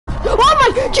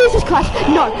No! Jesus Christ!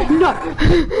 No! No!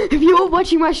 If you were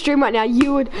watching my stream right now,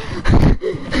 you would...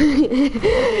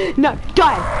 No!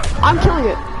 Die! I'm killing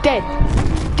it! Dead!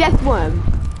 Death worm!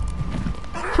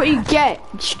 That's what you get,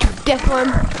 you stupid death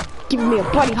worm! Giving me a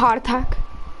bloody heart attack.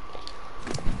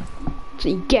 That's what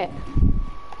you get.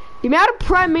 The amount of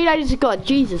prime meat I just got,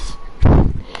 Jesus.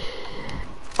 Oh,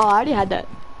 I already had that.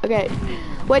 Okay.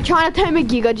 We're trying to tame a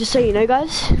Giga, just so you know,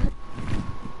 guys.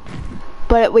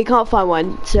 But we can't find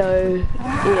one, so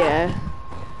yeah.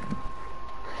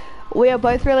 We are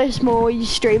both really small, you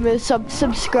streamers,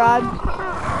 subscribe.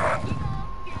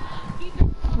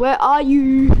 Where are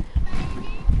you?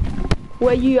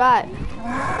 Where you at?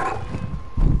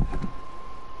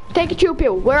 Take a chill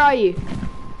pill, where are you?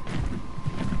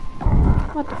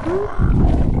 What the fuck?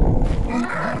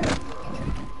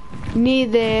 Near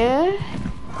there.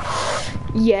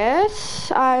 Yes,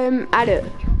 I'm at it.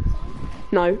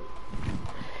 No.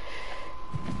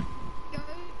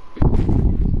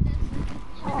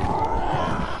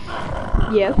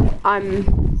 Yeah, I'm...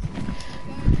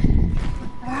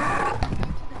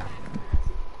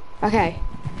 Okay.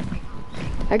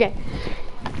 Okay.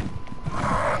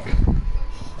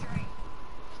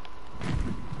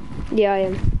 Yeah, I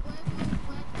am.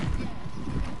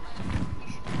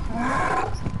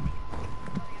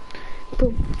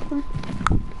 Boom.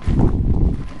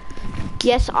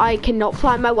 Yes, I cannot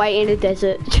find my way in a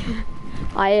desert.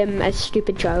 I am a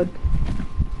stupid child.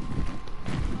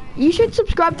 You should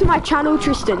subscribe to my channel,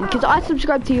 Tristan, because I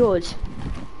subscribe to yours.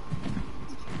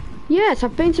 Yes,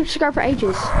 I've been subscribed for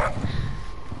ages.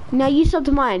 Now you sub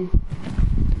to mine.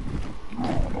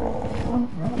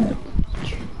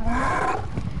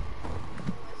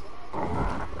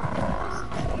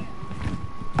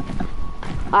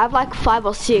 I have like 5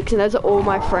 or 6, and those are all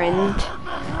my friends.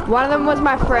 One of them was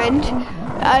my friend,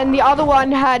 and the other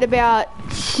one had about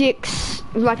 6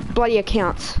 like bloody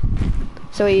accounts.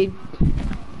 So he...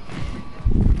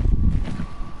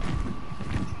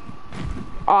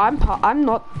 Oh, I'm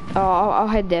not. Oh, I'll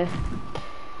head there.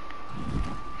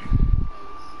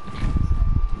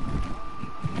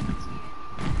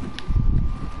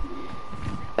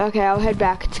 Okay, I'll head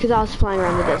back. It's because I was flying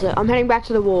around the desert. I'm heading back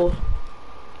to the wall.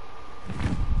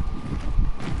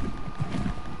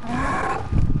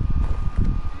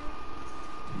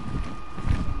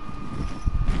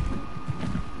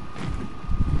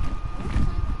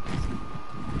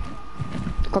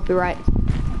 Copyright.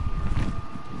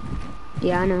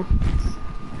 Yeah, I know.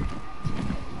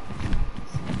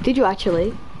 Did you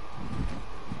actually?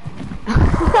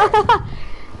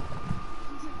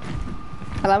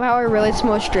 I love how a really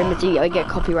small streamers get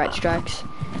copyright strikes.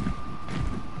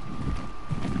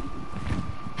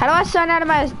 How do I sign out of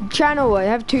my channel? I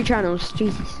have 2 channels.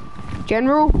 Jesus.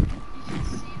 General.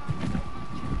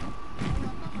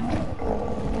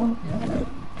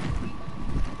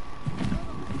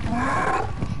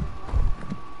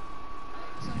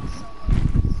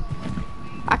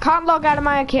 I can't log out of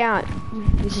my account.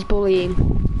 This is bullying.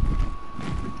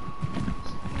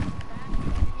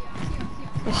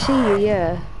 I see you,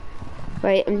 yeah.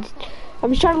 Wait, I'm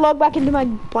just trying to log back into my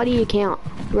bloody account.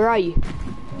 Where are you?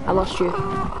 I lost you.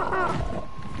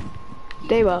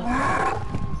 There you are.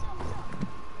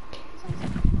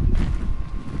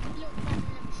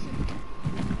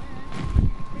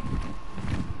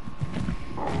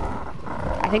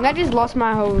 I think I just lost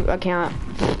my whole account.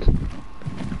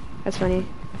 That's funny.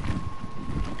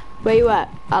 Where you at?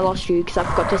 I lost you because I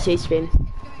forgot to C-spin.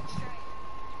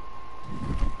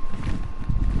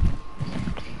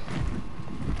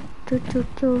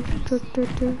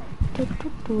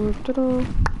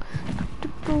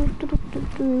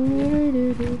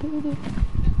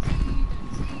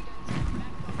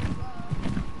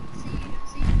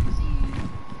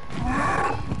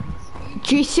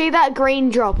 Do you see that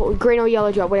green drop, or green or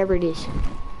yellow drop, whatever it is?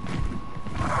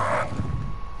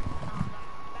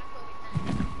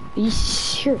 Are you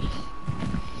serious?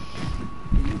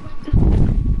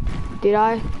 Did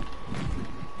I?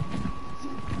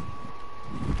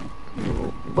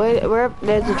 Where?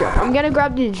 There's a drop. I'm gonna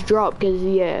grab this drop because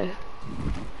yeah,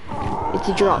 it's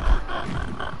a drop.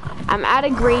 I'm at a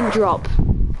green drop.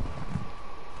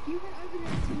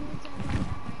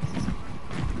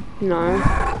 No.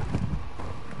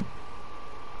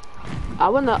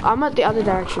 I'm at the other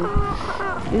direction.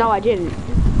 No, I didn't.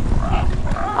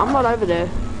 I'm not over there.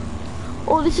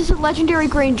 Oh, this is a legendary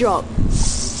green drop.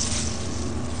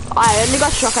 I only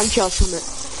got shotgun shells from it.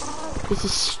 This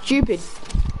is stupid.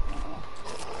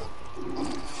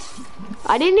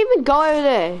 I didn't even go over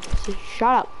there. So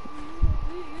shut up.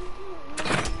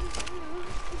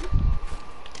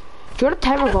 Do you want to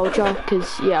tame a vulture?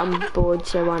 Because, yeah, I'm bored,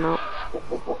 so why not?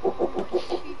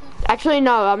 Actually,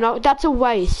 no, I'm not. That's a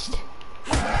waste.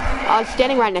 I was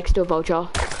standing right next to a vulture.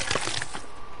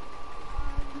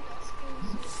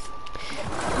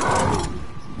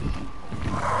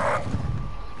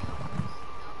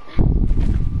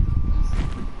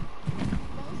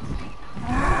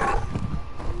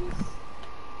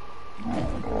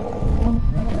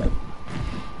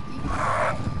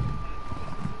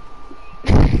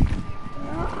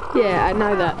 Yeah, I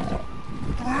know that.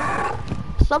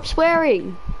 Stop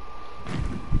swearing.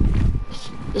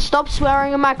 Stop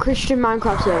swearing on my Christian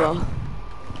Minecraft server.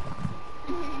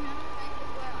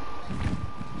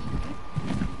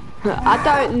 I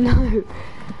don't know.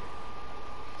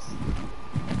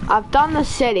 I've done the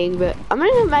setting, but I'm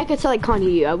gonna make it so they can't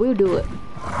hear you. I will do it.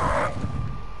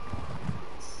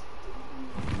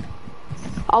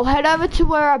 I'll head over to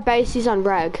where our base is on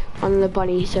Rag, on the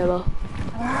bunny server.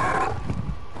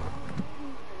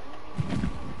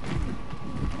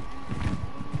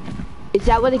 Is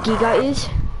that where the Giga is?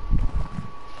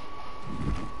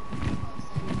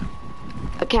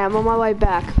 Okay, I'm on my way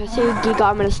back. If I see a Giga,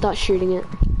 I'm gonna start shooting it.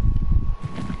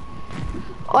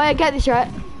 Oh yeah, get this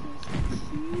right.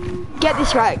 Get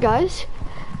this right, guys.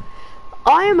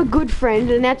 I am a good friend,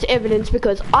 and that's evidence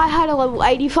because I had a level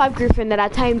 85 Griffin that I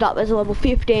tamed up as a level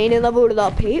 15 and leveled it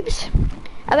up heaps.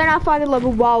 And then I find a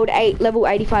level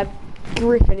 85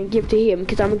 Griffin and give to him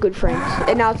because I'm a good friend.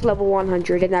 And now it's level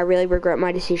 100 and I really regret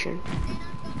my decision.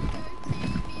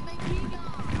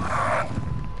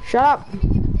 Shut up.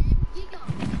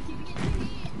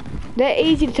 They're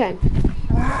easy to tame.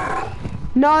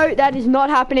 No, that is not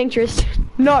happening, Tristan.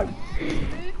 No.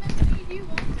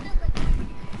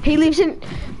 He lives in...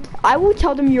 I will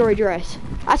tell them your address.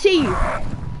 I see you.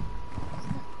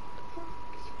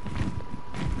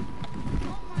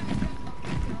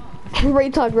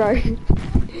 Retard row.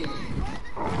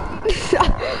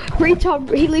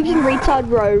 Retard, he lives in retard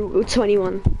row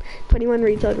 21. 21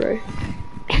 retard row.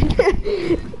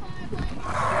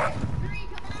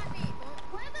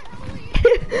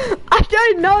 I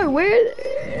don't know where.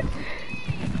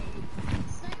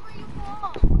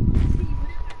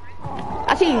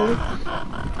 I see you.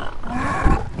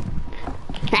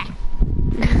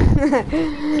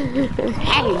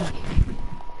 Hey.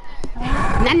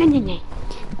 No.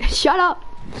 Shut up.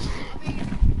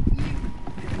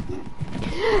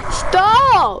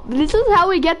 Stop! This is how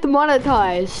we get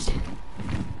demonetized.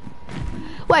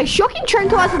 Wait, shocking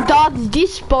tranquilizer darts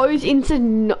dispose into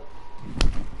no...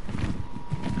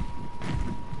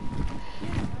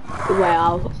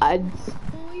 Wow, I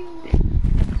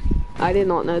did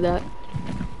not know that.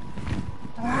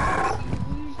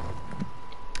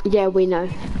 Yeah, we know.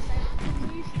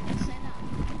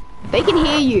 They can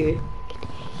hear you.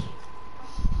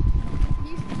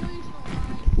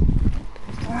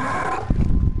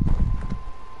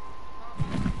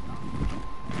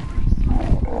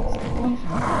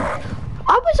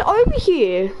 I was over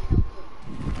here.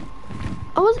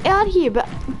 I was out here, but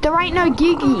there ain't no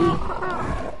Giggy.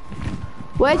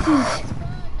 Where's his...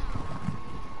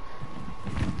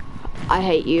 I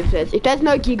hate you. If there's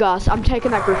no Gigas, I'm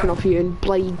taking that Griffin off you and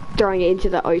bloody throwing it into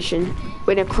the ocean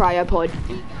in a cryopod.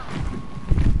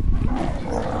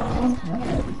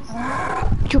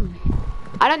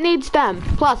 I don't need stam.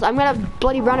 Plus, I'm gonna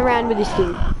bloody run around with this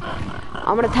thing.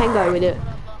 I'm gonna tango with it.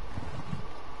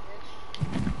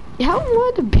 How am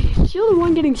I the bitch? You're the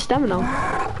one getting stamina.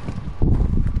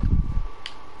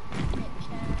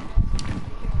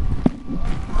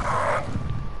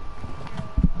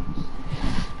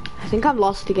 I think I'm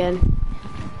lost again.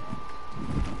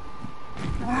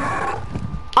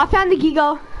 I found the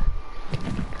Giga.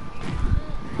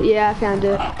 Yeah, I found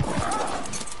it.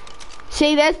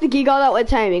 See, there's the Giga that we're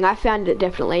taming. I found it,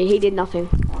 definitely. He did nothing.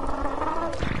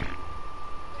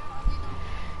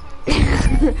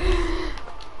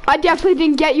 I definitely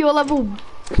didn't get you a level...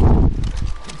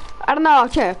 I don't know, I'll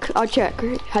check.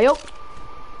 Hey up.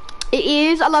 It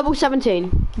is a level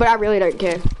 17, but I really don't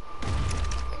care.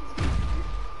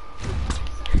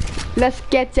 Let's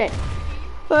get it.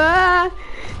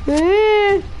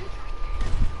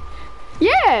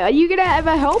 Yeah, are you gonna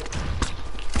ever help?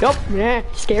 Nope, nah,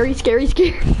 scary. Scary.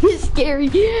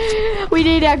 We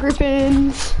need our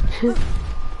griffins.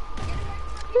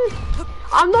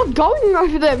 I'm not going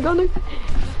over them.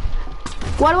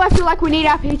 Why do I feel like we need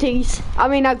our PTs? I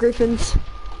mean our griffins.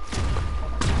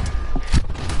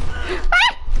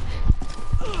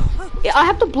 Yeah, I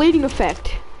have the bleeding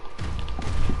effect.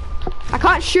 I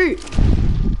can't shoot.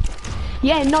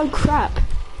 Yeah, no crap.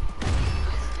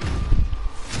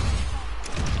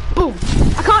 Boom.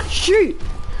 I can't shoot.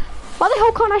 Why the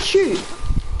hell can't I shoot?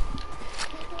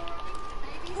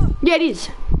 Yeah, it is.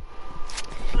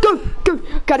 Go.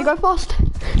 Gotta go fast.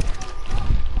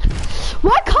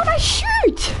 Why can't I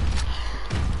shoot?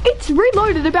 It's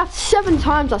reloaded about 7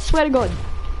 times, I swear to God.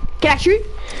 Can I shoot?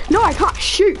 No, I can't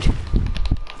shoot.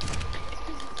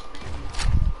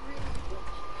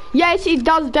 Yes, it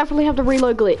does definitely have the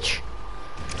reload glitch.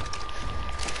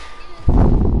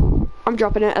 I'm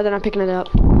dropping it and then I'm picking it up.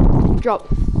 Drop.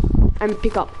 And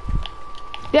pick up.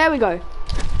 There we go.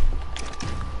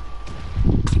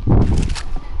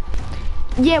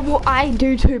 Yeah, well, I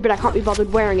do too, but I can't be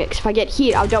bothered wearing it, because if I get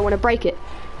hit, I don't want to break it.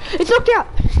 It's knocked out!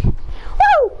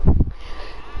 Woo!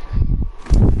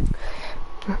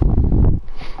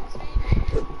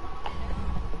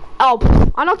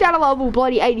 Oh, I knocked out a level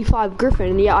bloody 85 Griffin,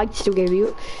 and yeah, I still gave you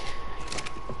it.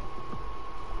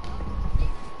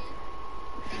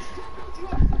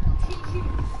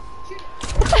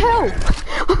 What the hell?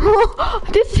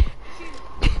 This...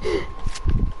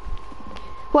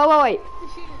 Wait.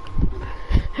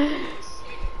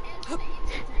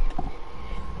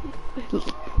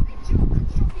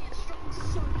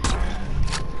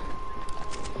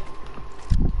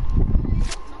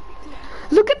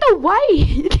 Look at the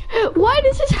weight. Why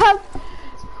does this have...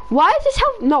 Why does this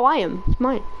have... No, I am. It's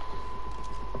mine.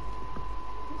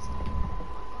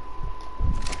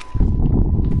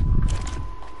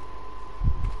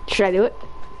 Should I do it?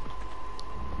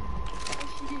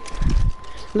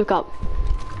 Look up.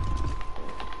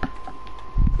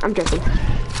 I'm joking.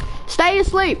 Stay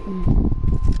asleep.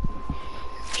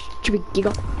 Stupid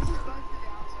Giga.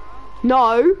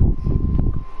 No.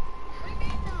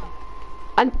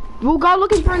 And we'll go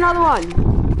looking for another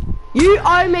one. You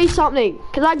owe me something,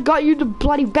 because I got you the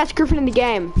bloody best Griffin in the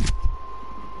game.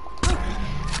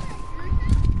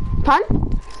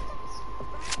 Pardon?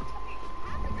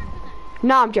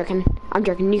 No, I'm joking. I'm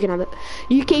joking. You can have it.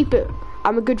 You keep it.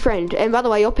 I'm a good friend. And by the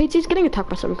way, your pizza's getting attacked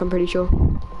by something, I'm pretty sure.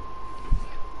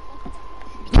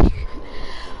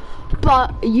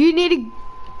 But you need to...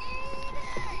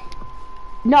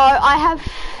 No, I have...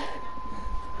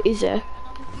 Is there?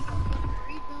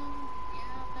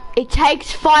 It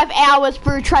takes 5 hours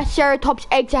for a Triceratops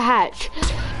egg to hatch.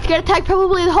 It's gonna take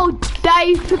probably the whole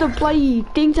day for the bloody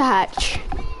thing to hatch.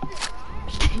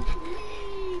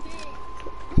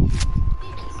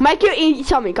 Make it eat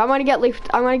something. I'm gonna get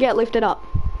lifted up.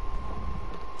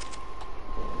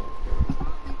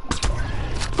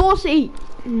 Force eat.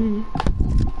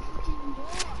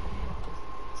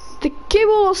 The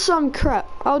kibble or some crap.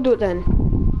 I'll do it then.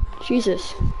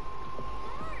 Jesus.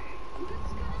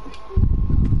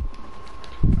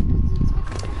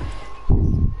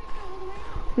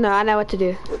 No, I know what to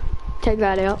do. Take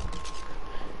that out.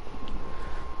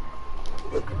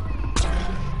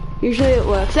 Usually it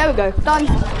works. There we go. Done.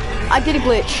 I did a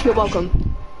glitch. You're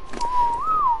welcome.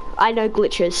 I know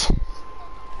glitches.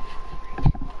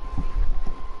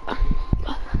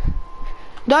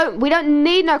 We don't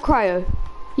need no cryo.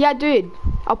 Yeah, dude.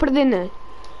 I'll put it in there.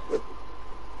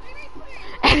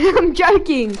 I'm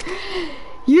joking.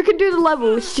 You can do the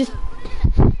levels, just...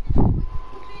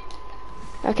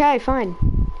 Okay, fine.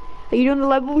 Are you doing the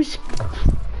levels?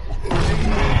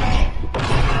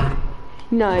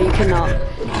 No, you cannot.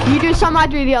 You do some, I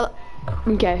do the other.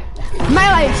 Okay.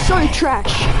 Melee is so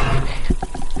trash.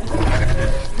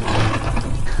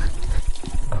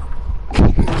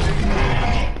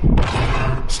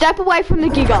 Step away from the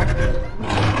Giga.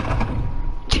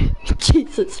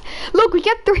 Jesus. Look, we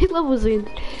get 3 levels in.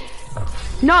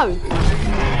 No.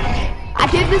 I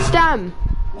did the stem.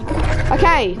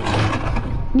 Okay.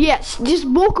 Yes, just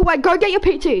walk away. Go get your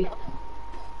PT.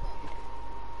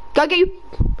 Go get your...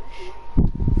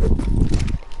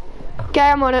 Okay,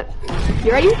 I'm on it.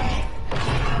 You ready?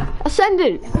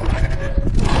 Ascendant.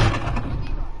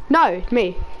 No,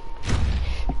 me.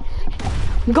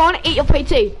 I'm going to eat your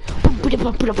PT.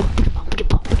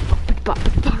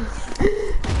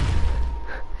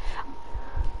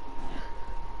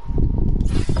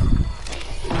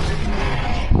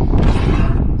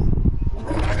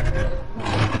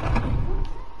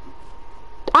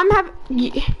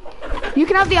 You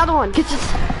can have the other one, cause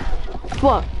it's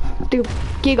what? The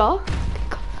Giga?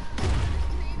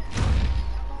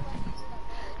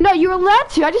 No, you're allowed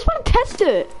to. I just want to test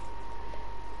it.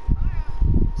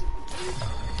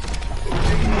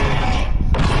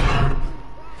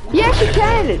 Yes, you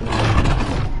can.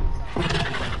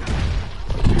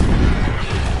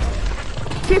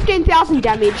 15,000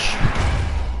 damage.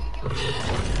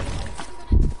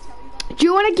 Do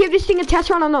you want to give this thing a test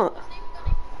run or not?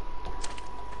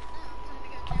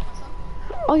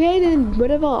 Okay then,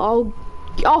 whatever, I'll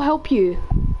help you.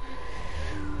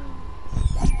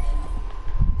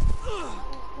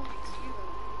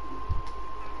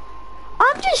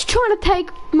 I'm just trying to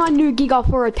take my new Giga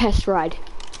for a test ride.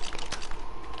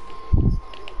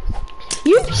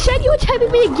 You said you were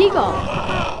taking me a Giga.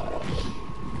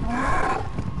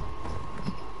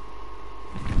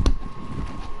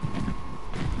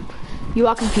 You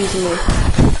are confusing me.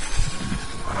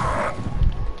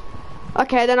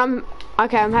 Okay, then I'm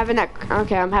having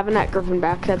that griffin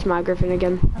back. That's my griffin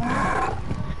again.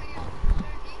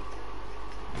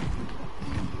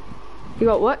 You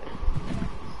got what?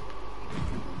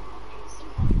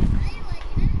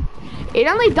 It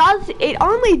only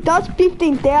does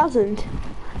 15,000.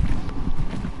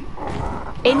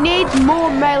 It needs more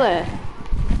melee.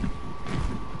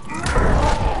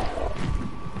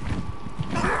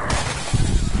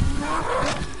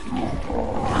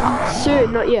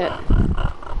 Soon, not yet.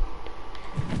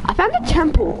 I found a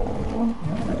temple.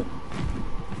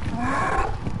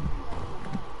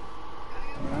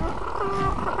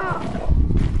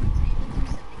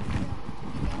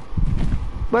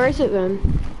 Where is it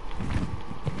then?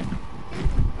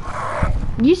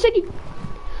 You said you...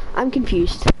 I'm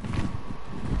confused.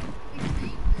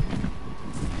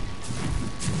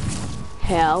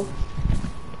 Hell.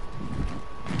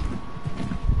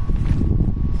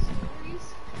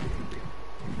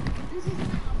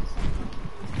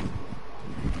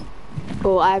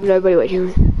 Oh, I have nobody watching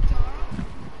me.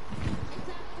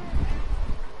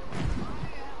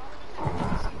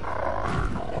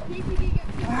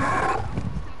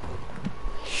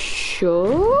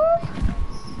 Sure?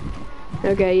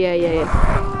 Okay, yeah.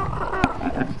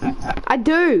 I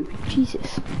do.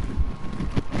 Jesus.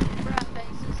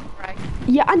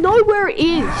 Yeah, I know where it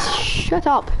is. Shut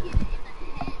up.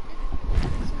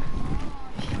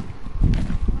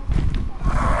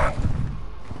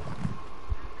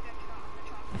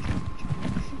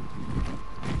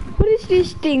 What is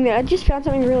this thing that I just found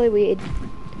something really weird?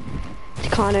 It's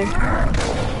kind of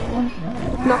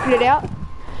knocking it out.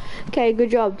 Okay,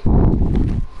 good job.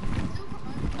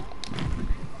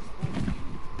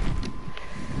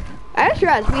 I just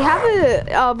realized we have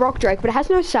a rock drake, but it has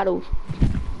no saddle.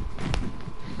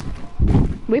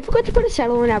 We forgot to put a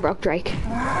saddle on our rock drake.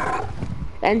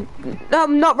 And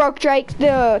not rock drake,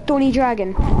 the thorny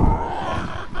dragon.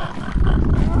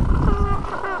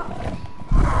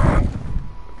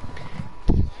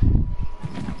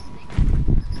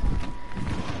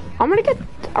 I'm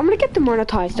gonna get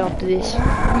demonetized after this.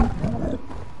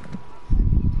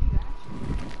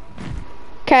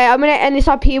 Okay, I'm gonna end this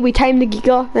up here. We tamed the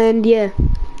Giga, and yeah,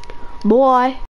 bye.